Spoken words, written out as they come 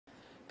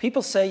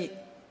People say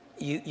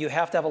you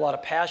have to have a lot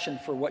of passion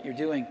for what you're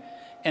doing,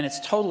 and it's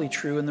totally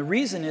true. And the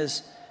reason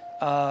is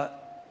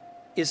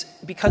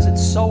because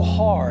it's so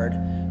hard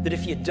that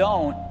if you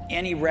don't,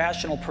 any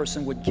rational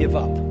person would give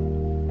up.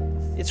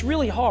 It's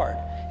really hard,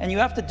 and you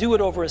have to do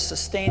it over a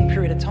sustained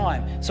period of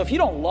time. So if you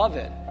don't love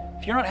it,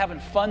 if you're not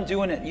having fun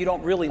doing it, and you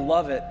don't really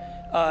love it,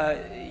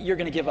 you're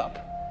going to give up.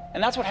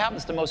 And that's what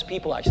happens to most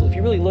people, actually. If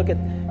you really look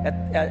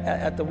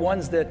at the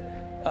ones that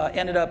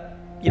ended up,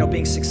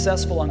 being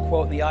successful,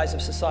 unquote, in the eyes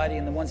of society,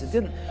 and the ones that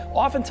didn't,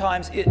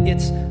 oftentimes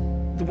it's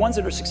the ones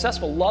that are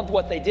successful loved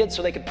what they did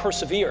so they could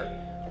persevere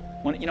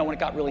when it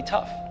got really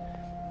tough.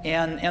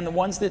 And the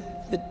ones that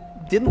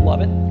didn't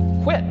love it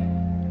quit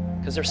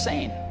because they're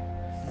sane,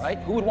 right?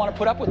 Who would want to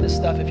put up with this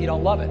stuff if you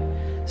don't love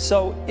it?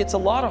 So it's a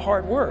lot of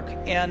hard work,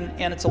 and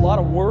it's a lot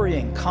of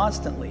worrying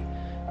constantly.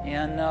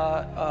 And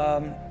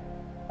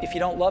if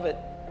you don't love it,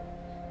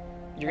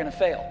 you're going to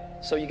fail.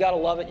 So you got to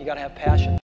love it. You got to have passion.